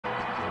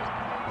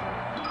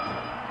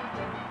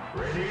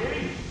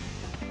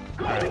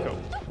Alright, cool.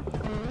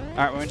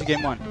 Alright, we're into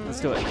game one. Let's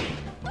do it.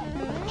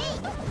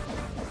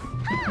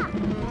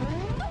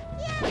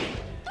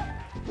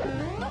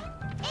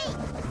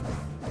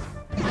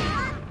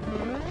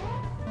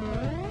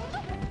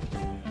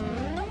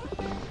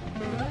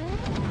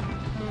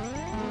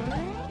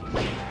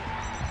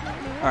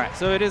 Alright,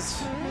 so it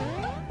is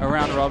a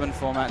round robin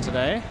format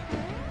today.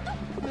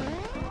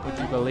 Would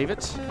you believe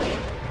it?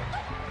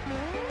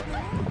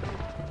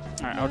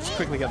 Alright, I'll just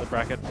quickly get the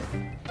bracket.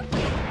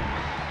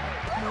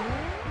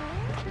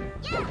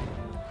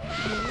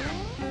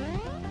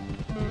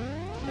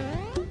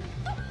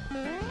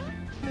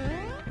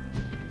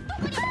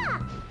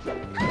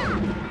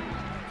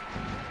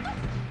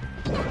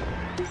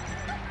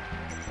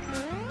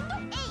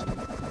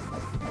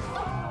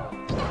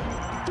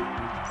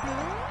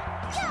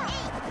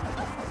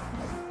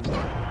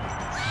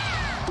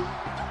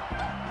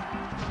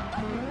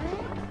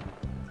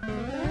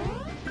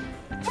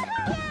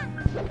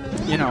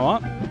 You know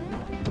what?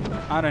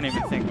 I don't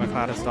even think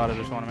McLeod has started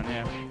a tournament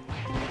here.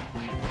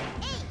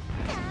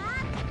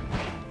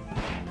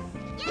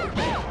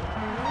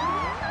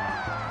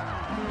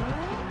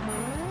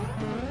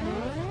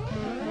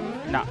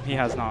 Nah, he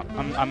has not.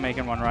 I'm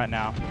making one right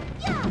now.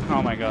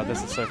 Oh my god,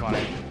 this is so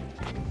funny.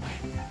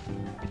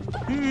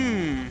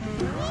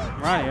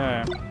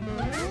 Rightio.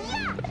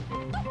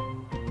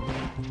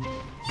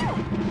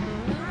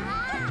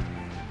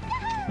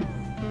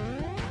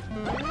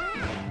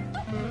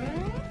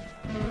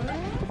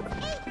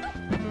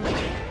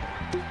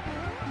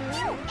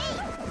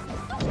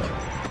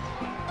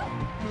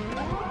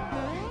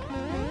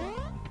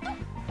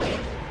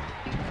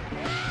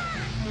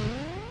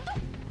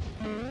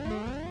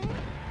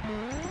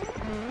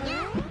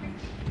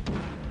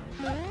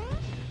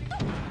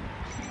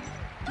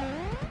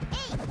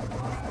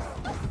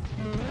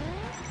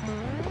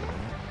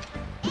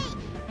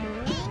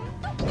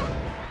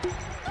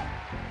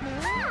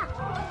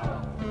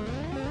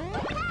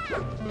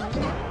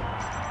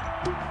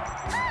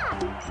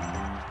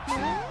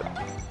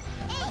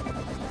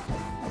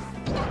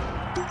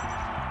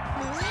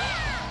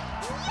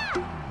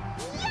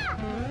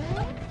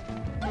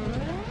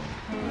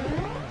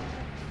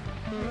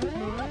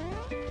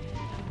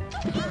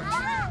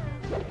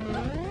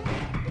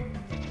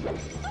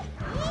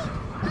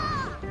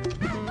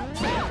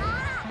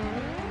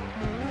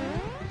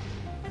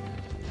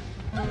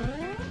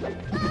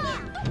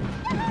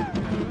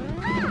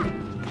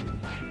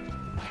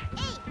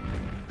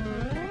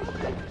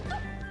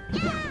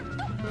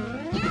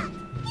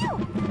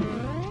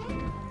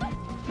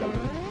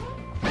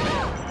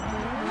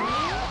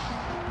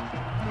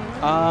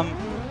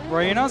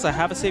 Royanos, I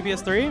have a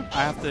CBS3.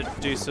 I have to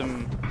do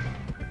some...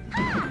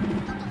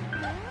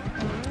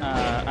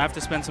 I have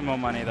to spend some more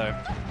money though.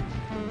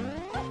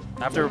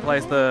 I have to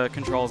replace the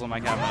controls on my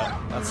cabinet.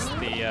 That's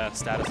the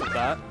status of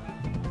that.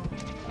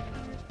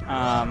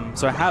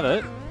 So I have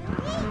it,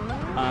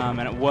 and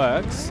it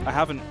works. I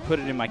haven't put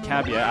it in my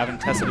cab yet. I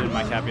haven't tested it in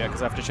my cab yet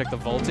because I have to check the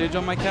voltage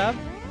on my cab.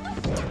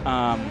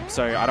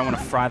 So I don't want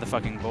to fry the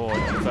fucking board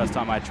the first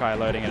time I try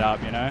loading it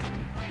up, you know?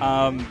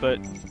 But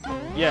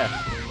yeah.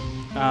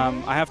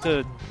 I have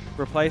to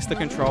replace the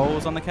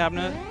controls on the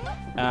cabinet,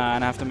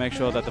 and I have to make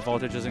sure that the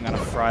voltage isn't going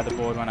to fry the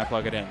board when I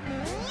plug it in.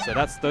 So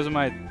those are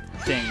my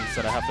things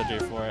that I have to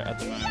do for it at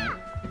the moment.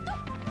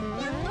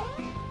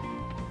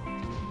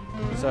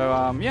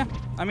 So yeah,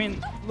 I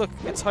mean, look,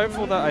 it's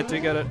hopeful that I do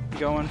get it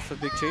going for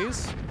Big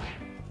Cheese.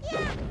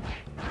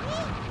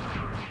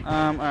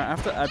 Alright, I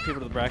have to add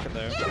people to the bracket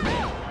though.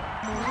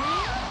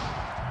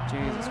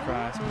 Jesus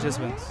Christ,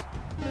 participants.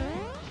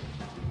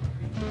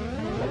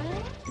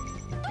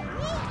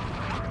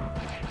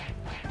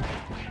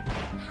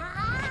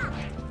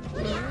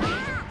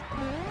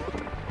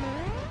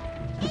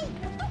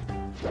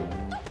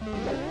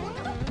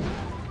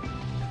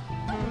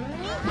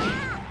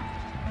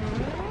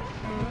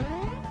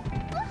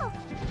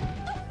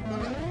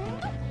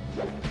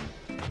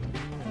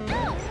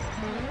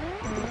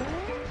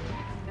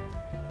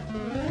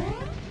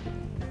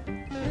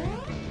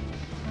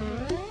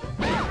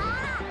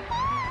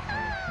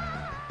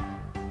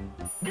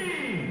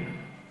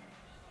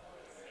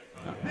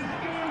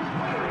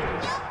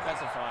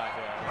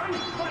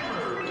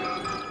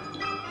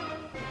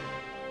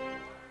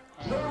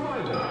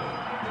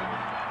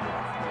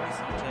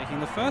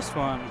 First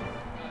one.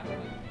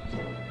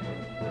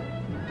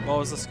 What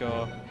was the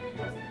score?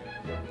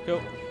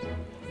 Cool.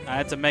 I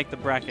had to make the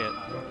bracket.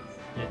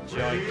 You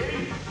joke.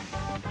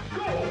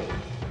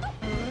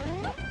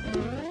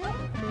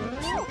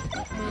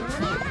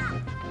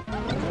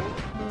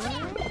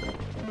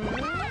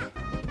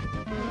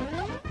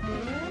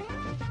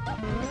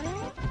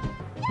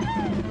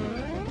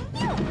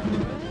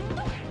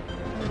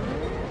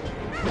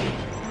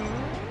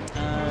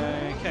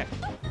 Okay.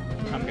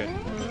 I'm good.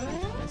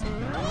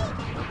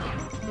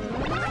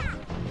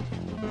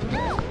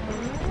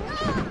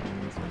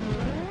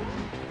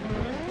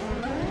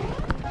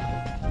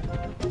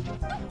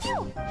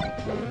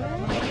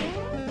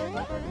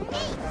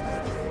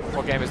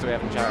 What gamers do we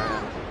have in chat right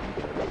now?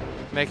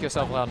 Make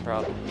yourself loud and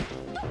proud.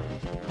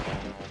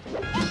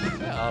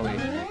 Where are we?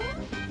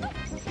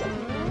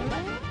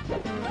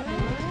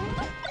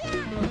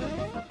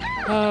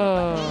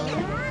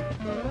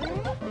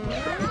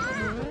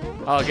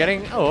 Oh,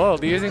 getting... Oh,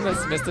 using this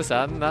Mr.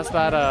 Saturn. That's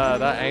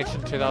that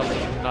ancient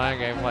 2009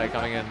 gameplay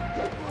coming in.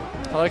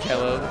 Hello,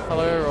 Caleb.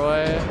 Hello,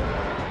 Roy.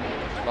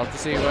 Love to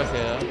see you both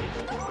here.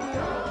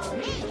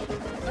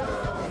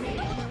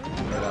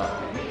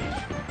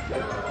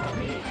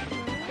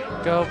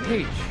 Go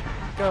Peach.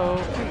 Go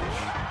Peach.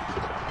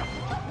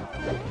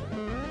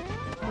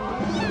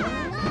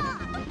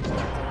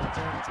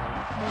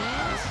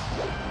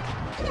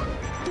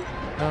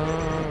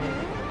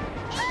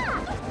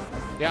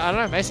 Yeah, I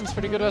don't know. Mason's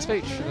pretty good versus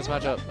Peach in this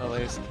matchup, at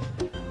least.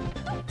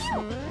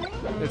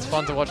 It's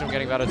fun to watch him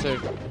getting better too.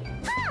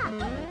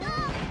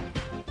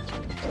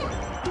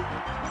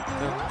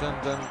 Dun, dun,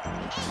 dun.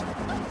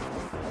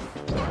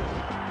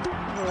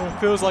 Oh,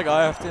 feels like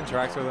I have to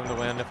interact with him to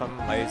win. If I'm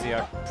lazy,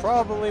 I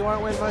probably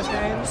won't win most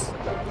games,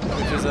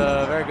 which is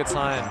a very good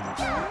sign.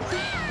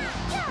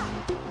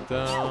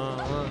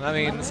 That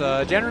means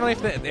generally,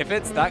 if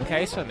it's that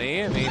case for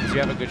me, it means you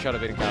have a good shot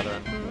of beating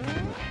Katherine.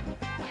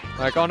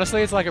 Like,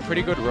 honestly, it's like a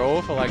pretty good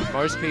rule for like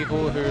most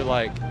people who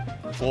like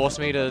force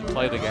me to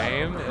play the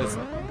game. Is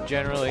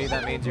generally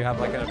that means you have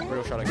like a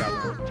real shot at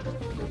Katherine.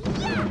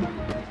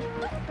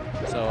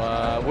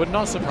 So would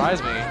not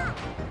surprise me.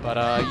 But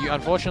you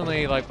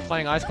unfortunately, like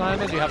playing Ice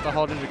Climbers, you have to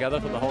hold it together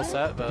for the whole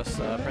set versus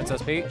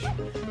Princess Peach.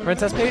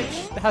 Princess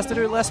Peach has to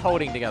do less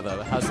holding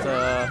together. Has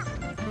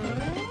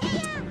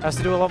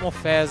to do a lot more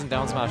fairs and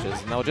down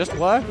smashes, and they'll just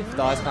work if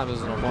the Ice Climbers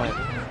is on point.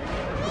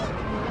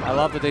 I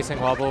love the desync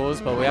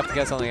wobbles, but we have to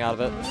get something out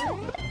of it.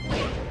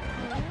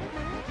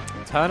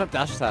 Turn up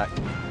dash attack.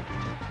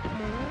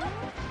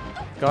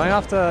 Going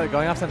after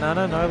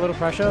Nana, no little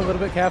pressure, a little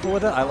bit careful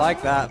with it. I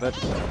like that, but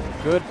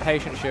good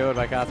patient shield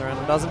by Katherine.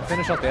 Doesn't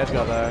finish off the edge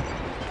guard though.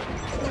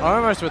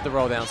 Almost with the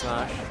roll down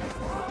smash.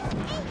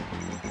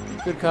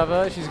 Good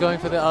cover. She's going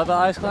for the other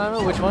Ice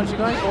Climber. Which one's she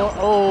going for?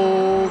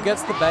 Oh,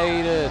 gets the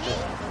baited.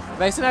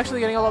 Mason actually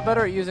getting a lot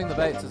better at using the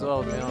baits as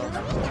well, to be honest.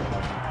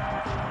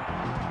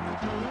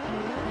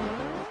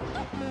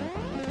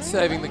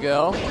 Saving the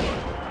girl.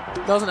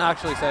 Doesn't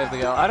actually save the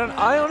girl.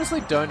 I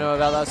honestly don't know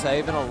about that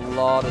save in a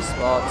lot of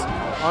spots.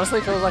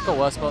 Honestly, feels like a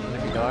worse spot than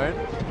if you don't.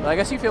 But I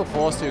guess you feel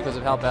forced to because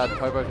of how bad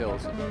Popo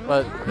feels.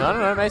 But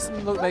no,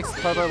 Mason makes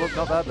Popo look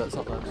not bad though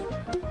sometimes.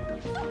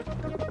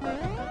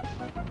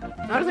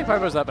 I don't think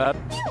Popo's that bad.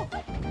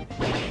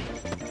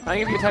 I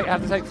think if you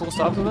have to take full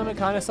stocks with them, it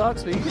kind of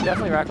sucks, but you can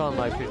definitely rack on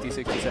like 50,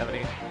 60,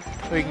 70.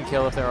 Or you can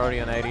kill if they're already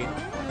on 80.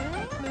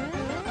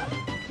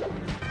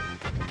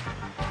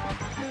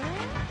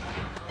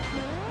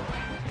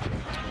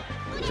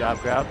 Jab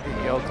grab,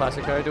 the old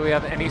classico. Do we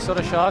have any sort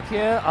of shark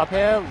here? Up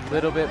here,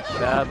 little bit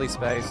badly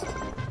spaced.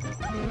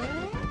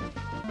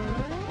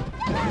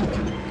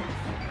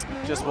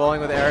 Just walling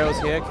with aerials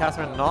here.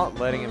 Katherine not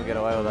letting him get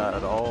away with that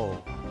at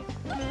all.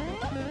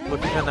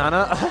 Looking for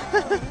Nana.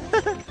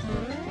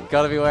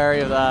 Gotta be wary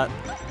of that.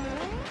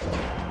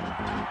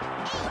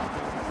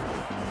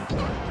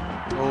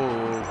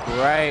 Ooh,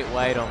 great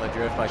weight on the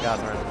drift by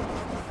Katherine.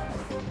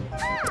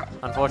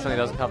 Unfortunately,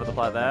 doesn't cover the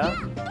play there.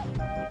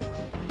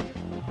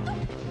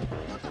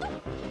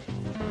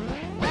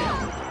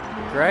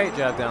 Great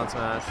jab down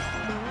smash.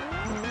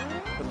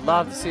 Would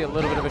love to see a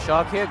little bit of a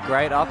shark here.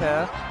 Great up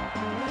air.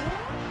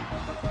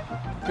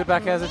 Good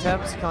back airs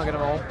attempts. Can't get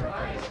them all.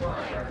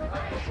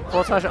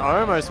 Forward smash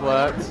almost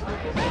worked.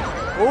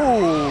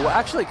 Ooh,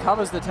 actually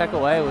covers the tech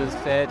away with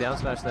fair down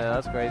smash there.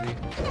 That's crazy.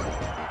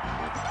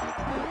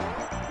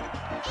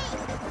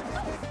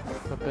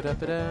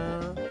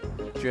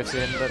 Drifts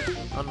in, but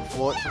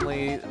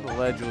unfortunately the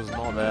ledge was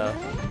not there.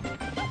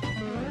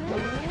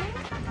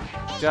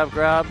 Jab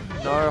grab,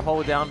 no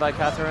hold down by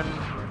Katherine.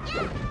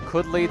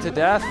 Could lead to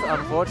death.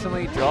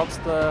 Unfortunately, drops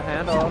the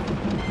handoff.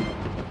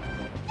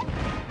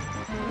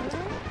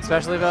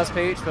 Especially versus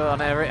Peach, but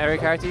on every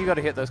character you got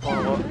to hit those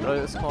corner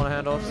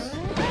handoffs.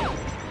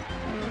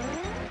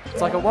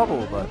 It's like a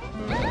wobble, but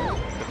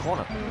the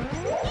corner.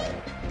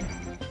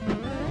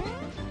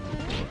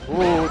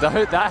 Ooh,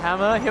 that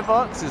hammer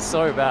hitbox is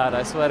so bad.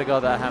 I swear to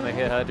God, that hammer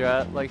hit her,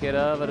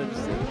 but it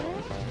just didn't.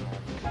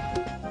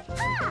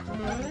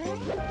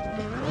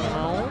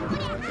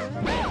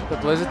 The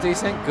Blizzard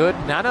desync, good.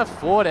 Nana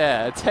forward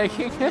air,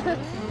 taking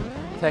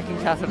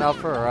Katherine up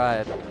for a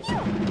ride.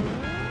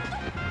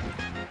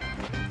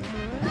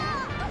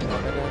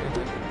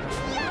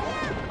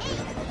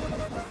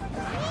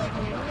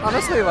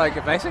 Honestly, like,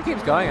 if Mason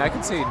keeps going, I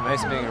can see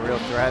Mason being a real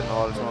threat in a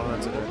lot of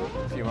tournaments in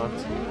a few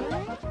months.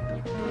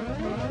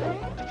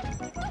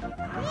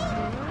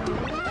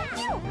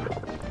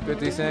 Good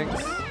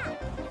desyncs.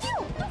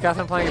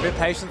 Katherine playing a bit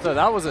patient though.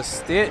 That was a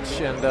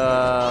stitch and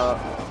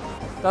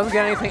doesn't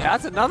get anything.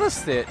 That's another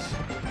stitch.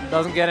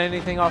 Doesn't get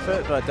anything off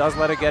it, but does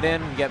let it get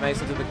in and get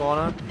Mason to the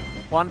corner.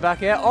 One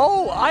back air.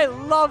 Oh, I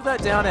love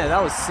that down air.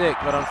 That was sick,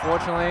 but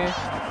unfortunately,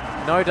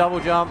 no double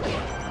jump.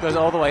 Goes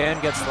all the way in,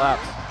 gets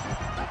slapped.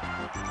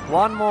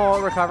 One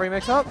more recovery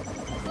mix-up.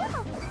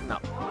 No.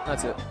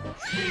 That's it.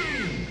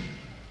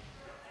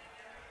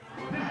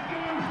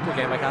 Good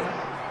game by Katherine.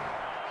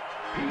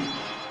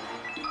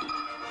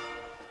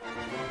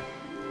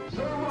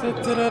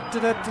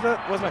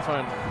 Where's my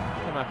phone?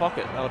 In my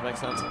pocket. That would make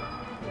sense.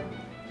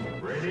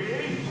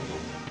 Ready?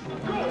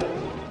 Go!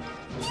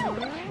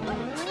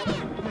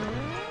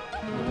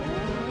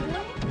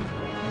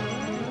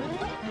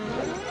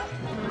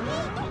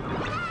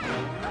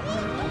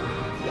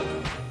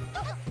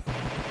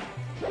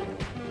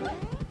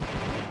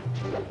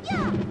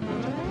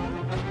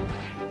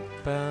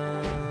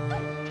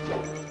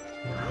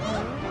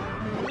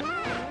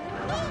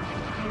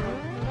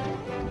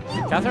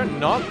 Katherine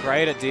not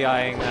great at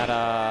DIing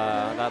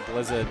that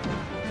Blizzard.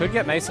 Could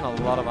get Mason a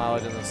lot of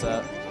mileage in the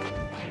set.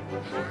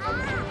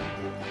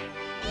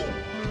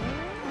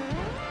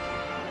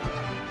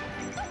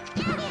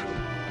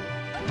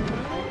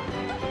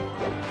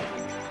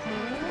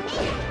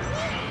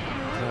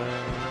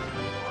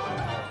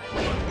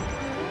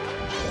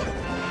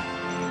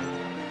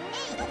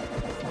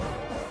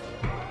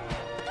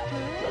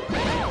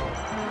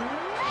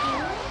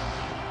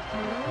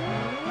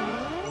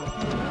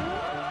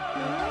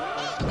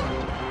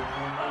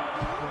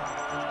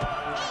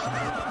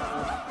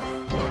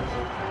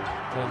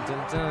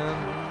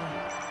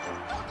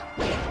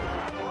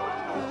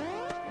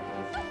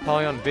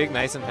 Polygon, big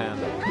Mason fan.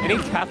 Any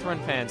Katherine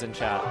fans in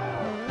chat?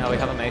 No, we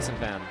have a Mason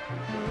fan.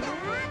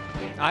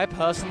 I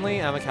personally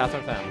am a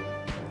Katherine fan.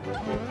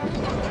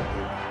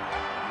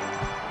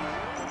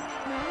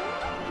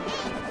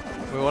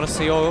 We want to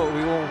see all.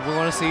 We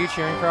want to see you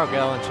cheering for our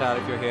girl in chat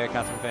if you're here,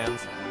 Katherine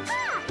fans.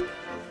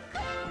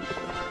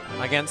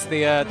 Against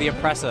the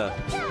oppressor,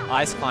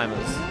 Ice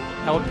Climbers.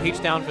 Held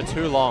Peach down for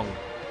too long.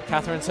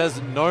 Katherine says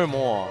no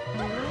more.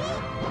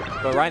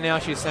 But right now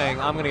she's saying,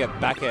 I'm going to get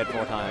back aired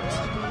 4 times.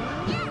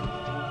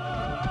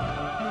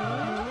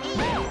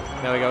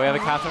 There we go, we have a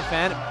Katherine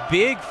fan.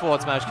 Big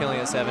forward smash killing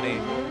at 70.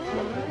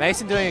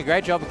 Mason doing a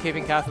great job of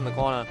keeping Katherine in the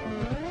corner.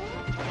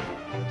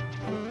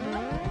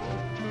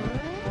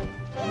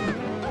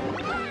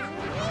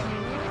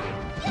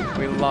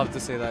 We love to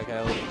see that,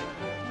 Caleb.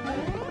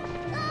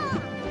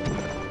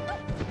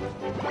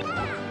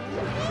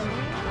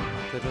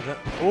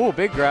 Ooh,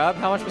 big grab.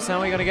 How much percent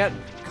are we going to get?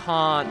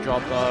 Can't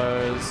drop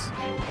those.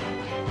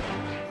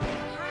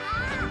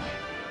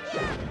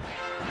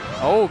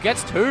 Oh,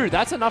 gets 2.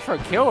 That's enough for a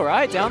kill,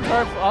 right? Down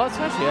throw. Oh,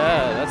 smash.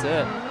 Yeah, that's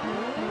it.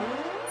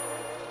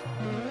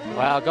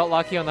 Wow, got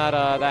lucky on that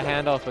that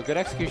handoff, but good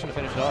execution to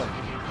finish it off.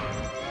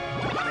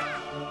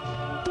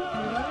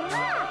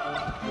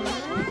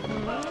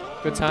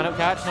 Good turnip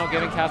catch, not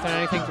giving Katherine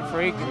anything for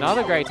free.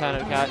 Another great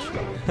turnip catch.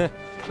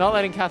 Not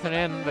letting Katherine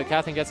in, but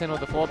Katherine gets in with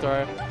the 4th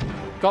throw.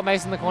 Got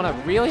Mason in the corner.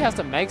 Really has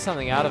to make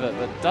something out of it,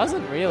 but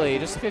doesn't really.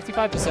 Just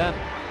 55%.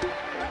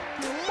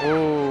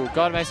 Ooh,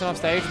 got Mason off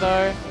stage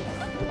though.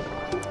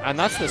 And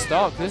that's the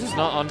stock. This is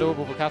not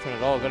undoable for Katherine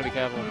at all. Gotta be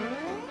careful.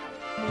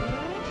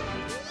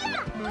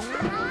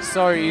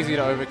 So easy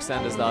to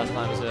overextend as the Ice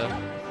Climbers here.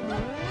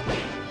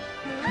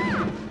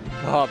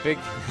 Oh, big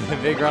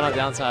run up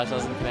down smash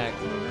doesn't connect.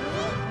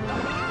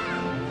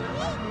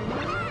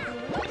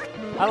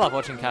 I love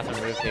watching Katherine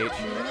move Peach.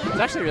 She's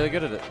actually really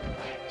good at it.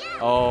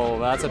 Oh,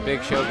 that's a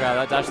big shield grab.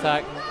 That dash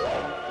attack.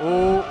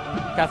 Ooh,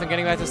 Katherine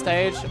getting back to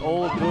stage.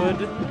 All good.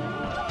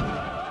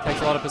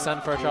 Takes a lot of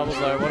percent for her troubles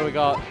though. What do we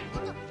got?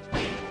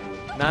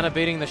 Nana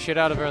beating the shit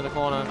out of her in the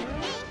corner.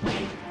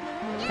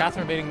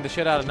 Katherine beating the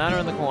shit out of Nana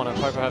in the corner.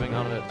 Popo having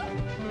none of it.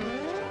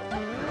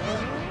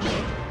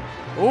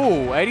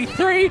 Ooh,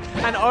 83!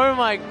 And oh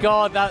my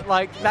god, that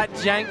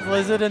jank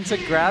Blizzard into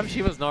grab,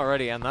 she was not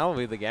ready, and that will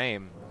be the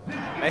game.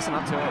 Mason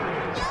up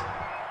 2-0.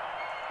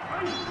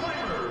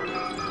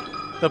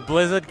 The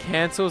Blizzard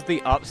cancels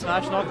the up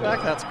smash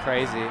knockback? That's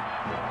crazy.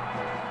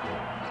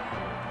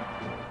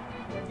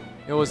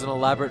 It was an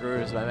elaborate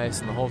ruse by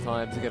Mason the whole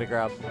time to get a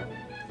grab.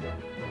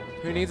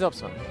 Who needs up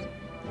smash?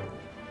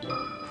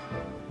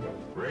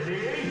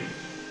 Ready?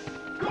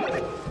 Go!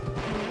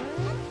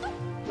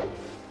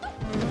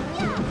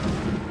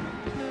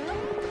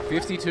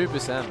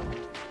 52%.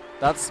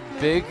 That's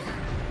big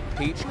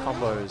Peach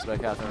combos by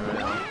Katherine right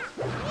now.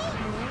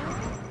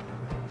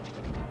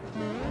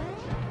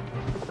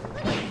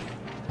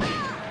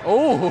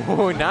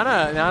 Oh,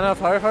 Nana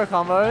Popo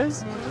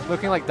combos.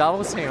 Looking like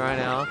double team right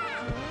now.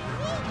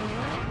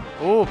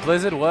 Oh,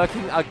 Blizzard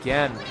working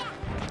again.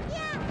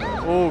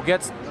 Oh,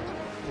 gets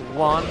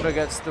 1 but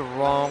gets the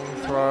wrong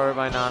throw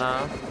by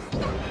Nana.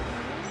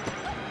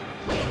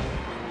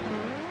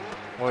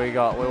 What do we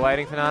got? We're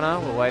waiting for Nana.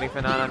 We're waiting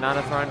for Nana.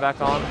 Nana thrown back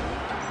on.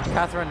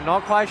 Katherine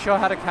not quite sure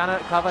how to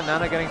cover.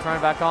 Nana getting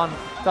thrown back on.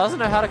 Doesn't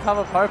know how to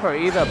cover Popo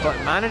either, but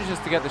manages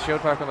to get the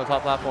shield poke on the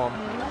top platform.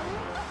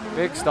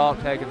 Big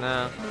stock taken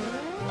there.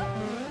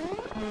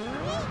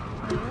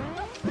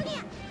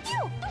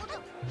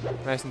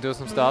 Mason doing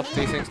some stuff,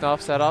 desync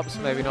stuff,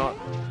 setups, maybe not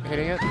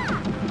hitting it.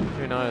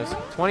 Who knows?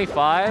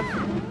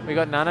 25. We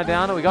got Nana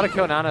down, and we got to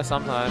kill Nana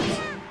sometimes.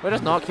 We're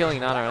just not killing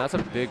Nana, and that's a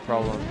big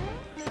problem.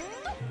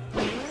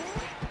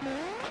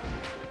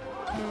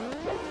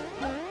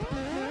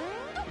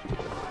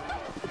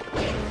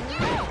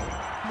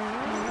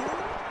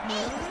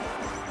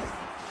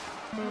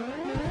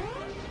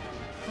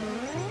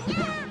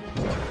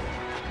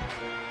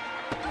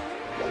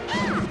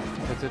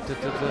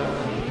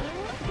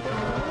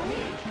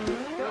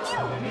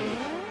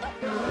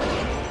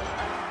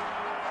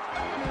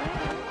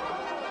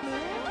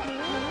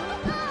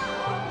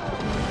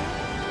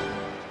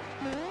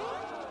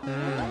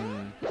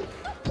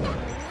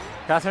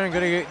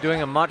 Katherine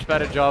doing a much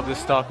better job this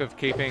stock of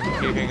keeping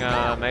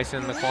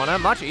Mason in the corner.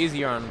 Much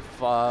easier on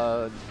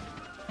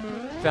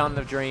Fountain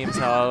of Dreams,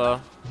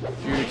 however,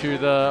 due to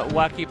the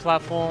wacky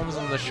platforms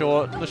and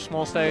the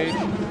small stage.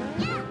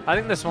 I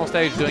think the small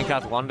stage is doing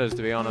Kath wonders,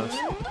 to be honest.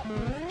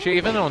 She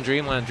even on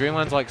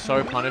Dreamland's like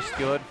so punish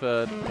skilled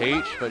for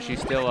Peach, but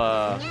she's still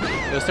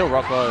it was still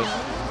rock close.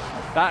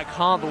 That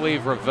can't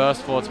believe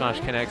reverse forward smash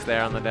connects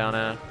there on the down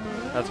air.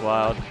 That's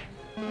wild.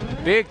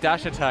 Big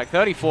dash attack,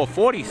 34,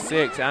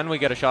 46, and we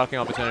get a sharking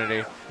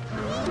opportunity.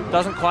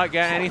 Doesn't quite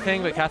get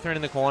anything, but Katherine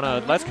in the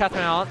corner. Lets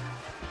Katherine out.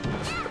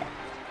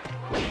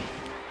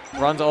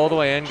 Runs all the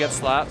way in, gets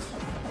slapped.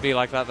 Be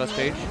like that, that's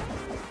Peach.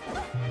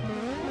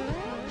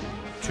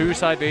 2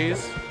 side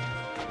Bs.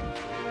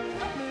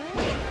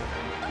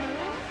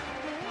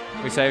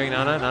 We saving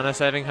Nana? Nana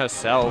saving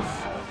herself.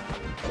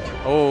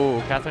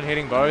 Oh, Katherine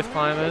hitting both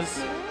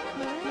climbers.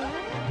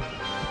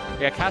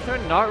 Yeah,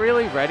 Katherine not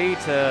really ready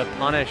to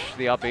punish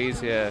the up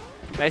Bs here.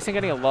 Mason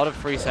getting a lot of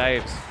free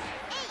saves.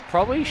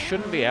 Probably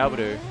shouldn't be able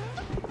to.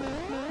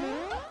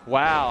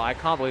 Wow, I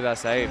can't believe that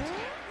saved.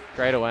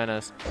 Great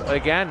awareness. But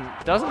again,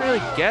 doesn't really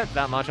get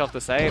that much off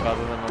the save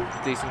other than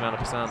a decent amount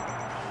of percent.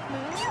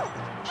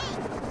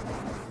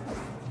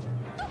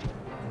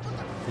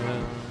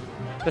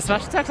 The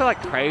smash attacks are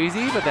like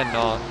crazy, but they're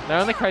not.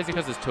 They're only crazy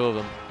because there's 2 of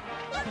them.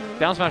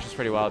 Down smash is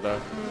pretty wild though.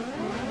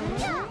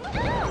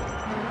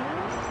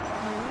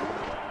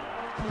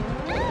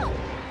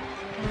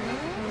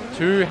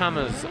 Two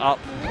hammers up.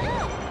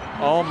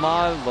 Oh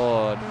my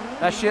lord.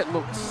 That shit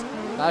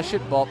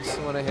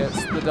bops when it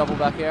hits the double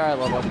back air. I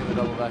love watching the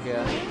double back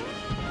air.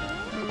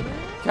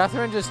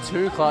 Katherine just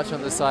 2 clutch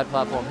on the side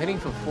platform, hitting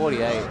for 48.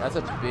 That's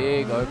a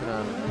big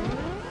opener.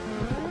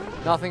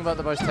 Nothing but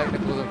the most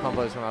technicals of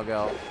combos from our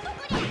girl.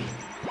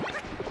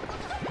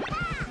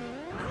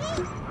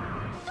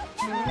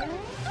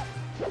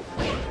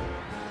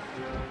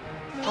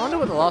 I wonder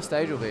what the last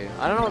stage will be.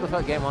 I don't know what the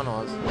fuck game 1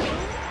 was.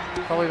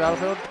 Probably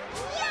Battlefield.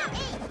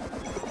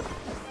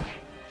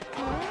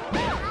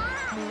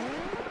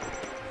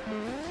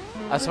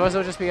 I suppose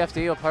it'll just be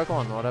FD or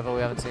Pokemon, or whatever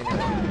we haven't seen yet.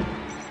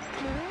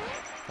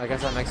 I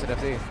guess that makes it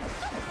FD.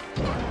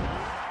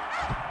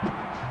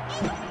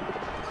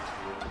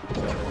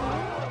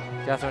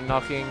 Katherine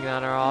knocking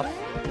Nana off.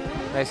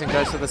 Mason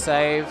goes for the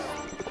save.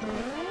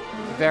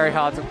 Very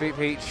hard to beat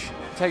Peach.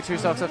 Take 2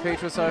 stocks off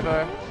Peach with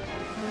Soko.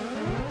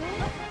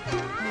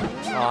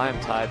 Oh, I am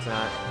tired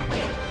tonight.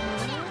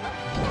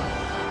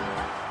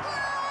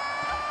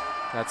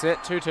 That's it,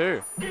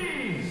 2-2.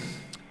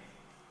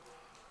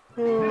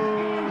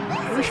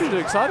 We should do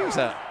exciting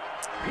set.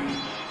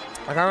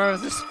 I can't remember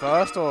if this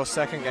first or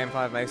second game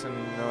 5 Mason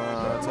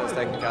has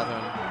taken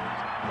Katherine.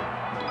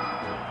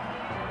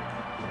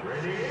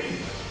 Ready?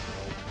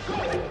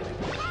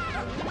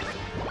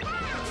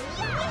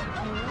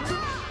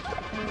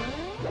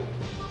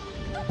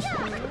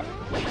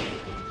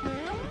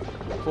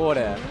 Forward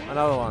air,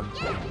 another one.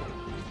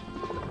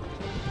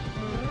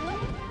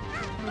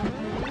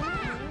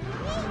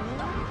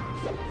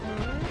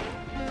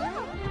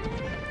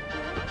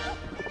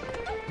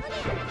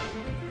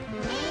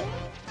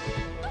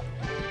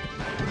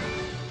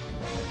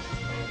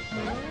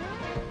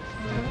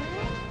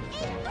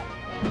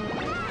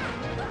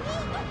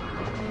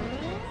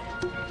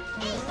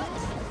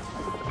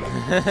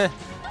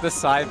 The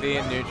side B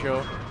in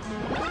neutral.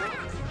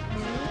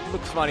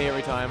 Looks funny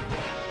every time.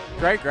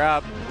 Great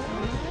grab.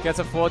 Gets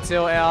a forward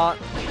seal out.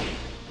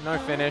 No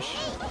finish.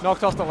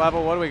 Knocked off the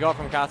level. What do we got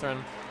from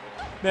Katherine?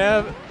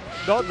 Yeah,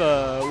 not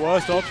the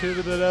worst option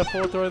with the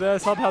forward throw there.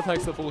 Somehow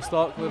takes the full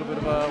stock. A little bit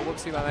of a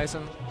whoopsie by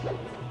Mason.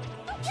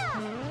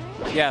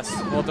 Yes,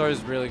 forward throw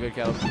is really good,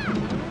 Kel.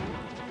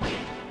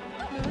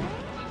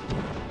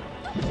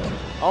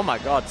 Oh my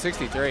god,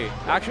 63.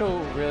 Actual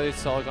really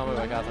solid combo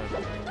by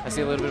Katherine. I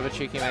see a little bit of a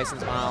cheeky Mason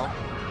smile.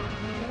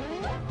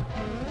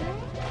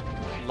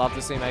 Love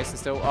to see Mason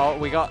still. Oh,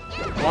 we got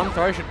one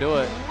throw should do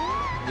it.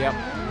 Yep,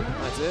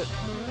 that's it.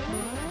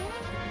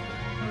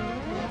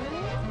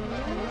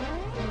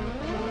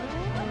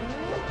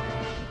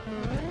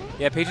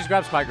 Yeah, Peach's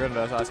grab's quite good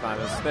versus Ice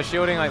Climbers. They're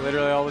shielding like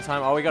literally all the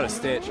time. Oh, we got a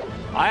Stitch.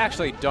 I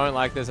actually don't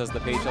like this as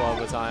the Peach a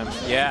lot of the time.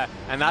 Yeah,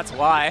 and that's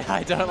why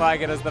I don't like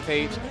it as the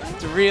Peach.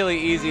 It's really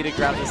easy to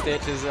grab the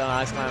Stitches on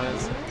Ice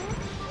Climbers.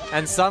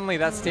 And suddenly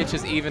that Stitch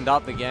has evened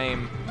up the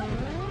game.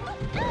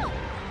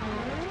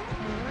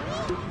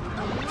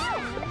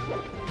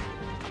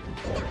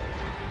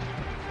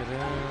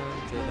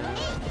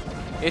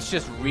 It's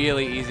just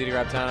really easy to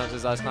grab turn-ups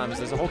as Ice Climbers.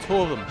 There's a whole 2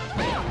 of them.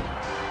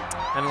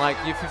 And like,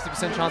 you have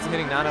 50% chance of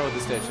hitting Nana with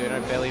the Stitch, so you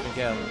don't barely even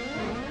care.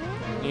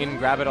 You can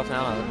grab it off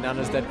Nana.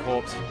 Nana's dead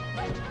corpse.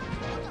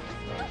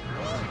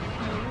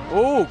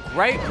 Ooh,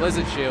 great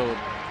Blizzard Shield.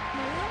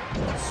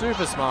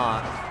 Super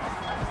smart.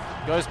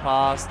 Goes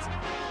past.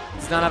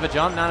 Does Nana have a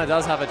jump? Nana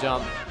does have a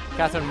jump.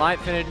 Katherine might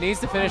finish,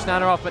 needs to finish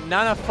Nana off, but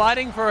Nana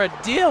fighting for a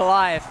dear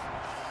life.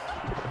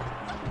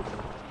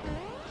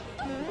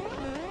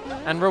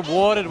 And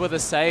rewarded with a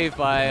save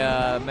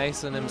by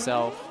Mason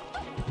himself.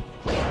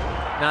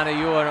 Nana,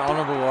 you are an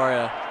honorable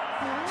warrior.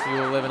 You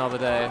will live another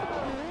day.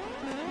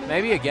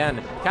 Maybe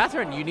again.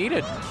 Katherine, you need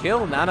to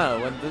kill Nana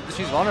when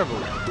she's vulnerable.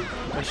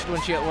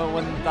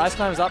 When the ice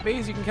climb is up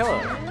Bs, you can kill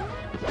her.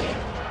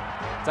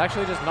 It's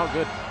actually just not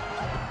good.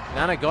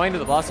 Nana going to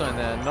the blast zone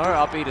there. No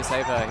up B to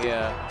save her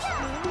here.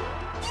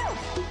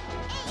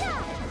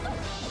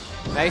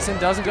 Mason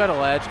doesn't go to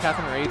ledge.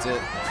 Katherine reads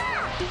it.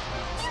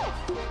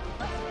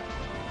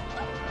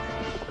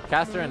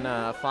 Katherine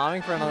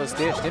farming for another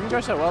stitch. Didn't go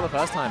so well the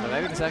first time, but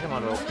maybe the second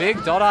one will.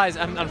 Big dot eyes,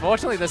 and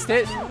unfortunately the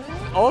stitch,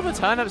 all the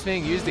turnips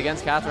being used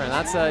against Katherine.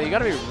 That's you got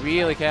to be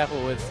really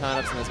careful with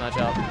turnips in this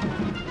matchup.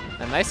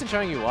 And Mason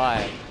showing you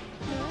why.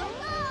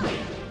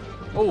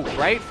 Oh,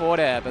 great forward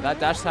air, but that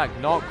dash attack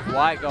not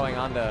quite going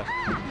under.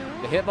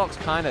 The hitbox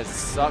kind of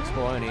sucks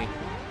baloney.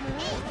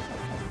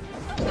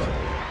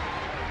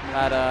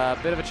 Had a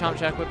bit of a chump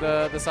check with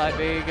the side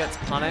B, gets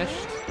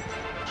punished.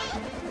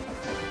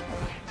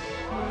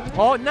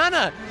 Oh,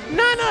 Nana!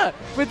 Nana!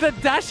 With the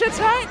dash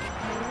attack?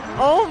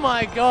 Oh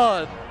my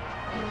god.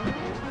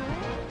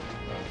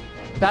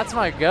 That's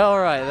my girl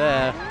right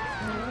there.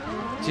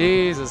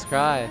 Jesus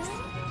Christ.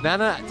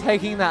 Nana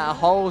taking that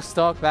whole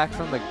stock back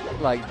from the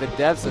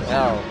depths of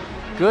hell.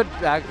 Good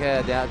back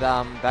air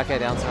down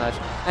smash.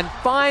 And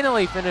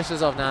finally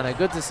finishes off Nana.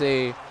 Good to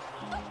see.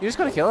 You just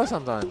gotta kill her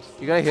sometimes.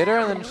 You gotta hit her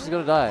and then she's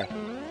gonna die.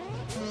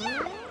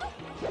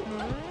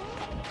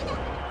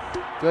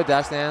 Good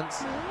dash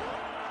dance.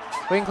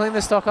 We can clean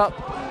this stock up.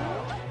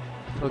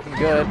 Looking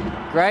good.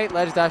 Great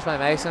ledge dash by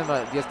Mason,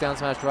 but gets down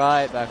smashed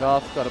right. Back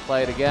off. Got to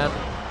play it again.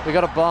 We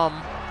got a bomb.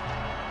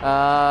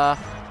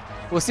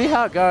 We'll see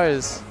how it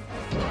goes.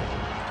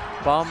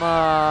 Bomb.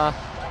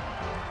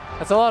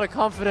 That's a lot of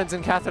confidence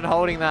in Katherine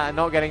holding that and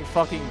not getting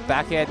fucking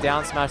back air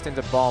down smashed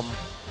into bomb.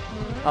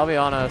 I'll be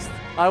honest.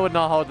 I would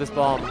not hold this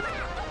bomb.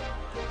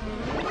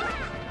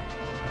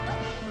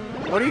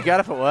 What do you get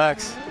if it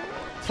works?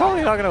 It's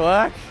probably not going to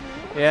work.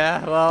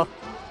 Yeah, well.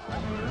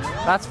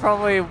 That's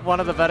probably one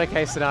of the better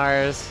case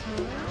scenarios.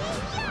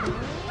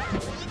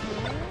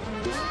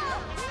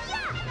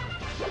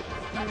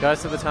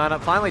 Goes to the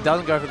turn-up. Finally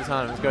doesn't go for the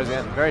turn-up. Just goes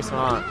in. Very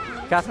smart.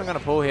 Katherine going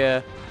to pull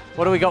here.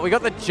 What do we got? We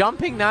got the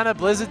jumping Nana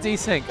Blizzard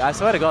desync. I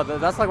swear to God,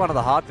 that's like one of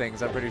the hard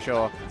things, I'm pretty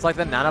sure. It's like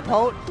the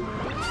Nanapult.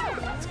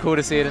 It's cool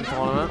to see it in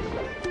tournament.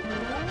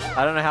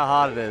 I don't know how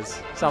hard it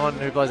is. Someone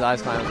who plays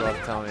Ice Climbers will have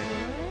to tell me.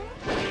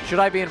 Should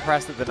I be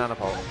impressed with the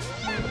Nanapult?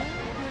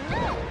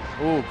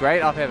 Ooh, great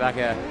up air, back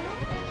air.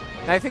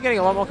 Nathan getting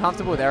a lot more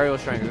comfortable with aerial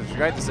strings, which is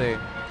great to see.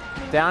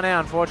 Down air,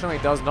 unfortunately,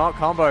 does not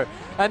combo.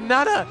 And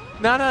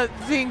Nana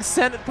being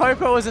sent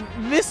Popo as a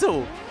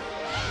missile.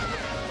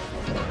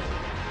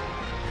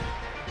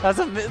 That's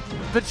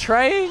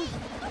betraying.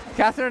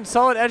 Katherine,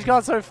 solid edge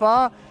guard so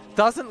far.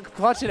 Doesn't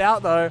clutch it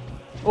out, though.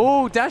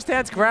 Ooh, dash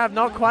dance grab,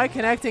 not quite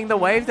connecting. The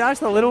wave dash,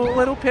 the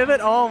little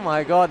pivot. Oh,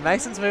 my God.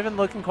 Mason's moving,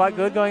 looking quite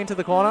good going into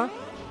the corner.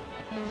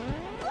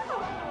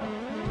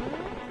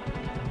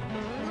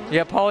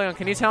 Yeah, Polion,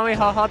 can you tell me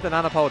how hard the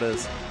Nanapult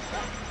is?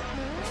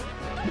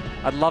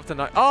 I'd love to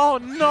know. Oh,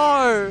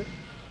 no!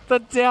 The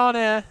down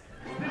air.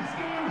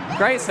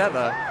 Great set,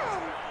 though.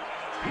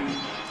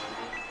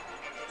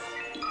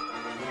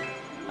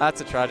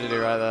 That's a tragedy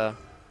right there.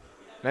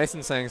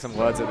 Mason's saying some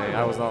words at me.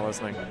 I was not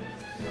listening.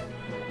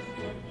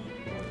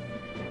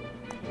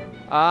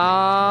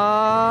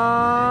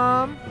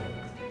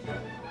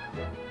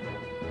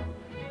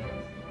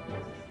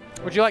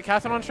 Would you like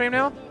Katherine on stream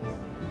now?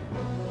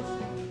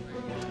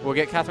 We'll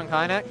get Katherine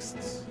Kai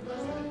next.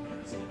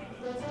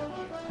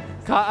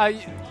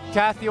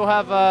 Kath, you'll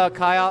have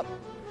Kai up.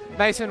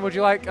 Mason, would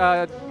you like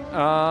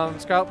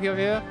Scalp over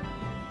here?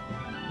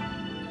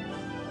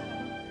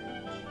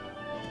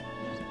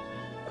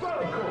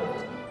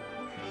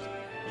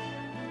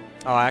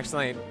 Oh, I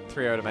accidentally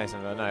 3-0 to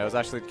Mason, but no, it was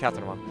actually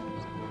Katherine 1.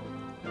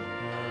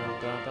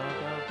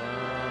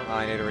 Oh,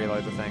 I need to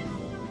reload the thing.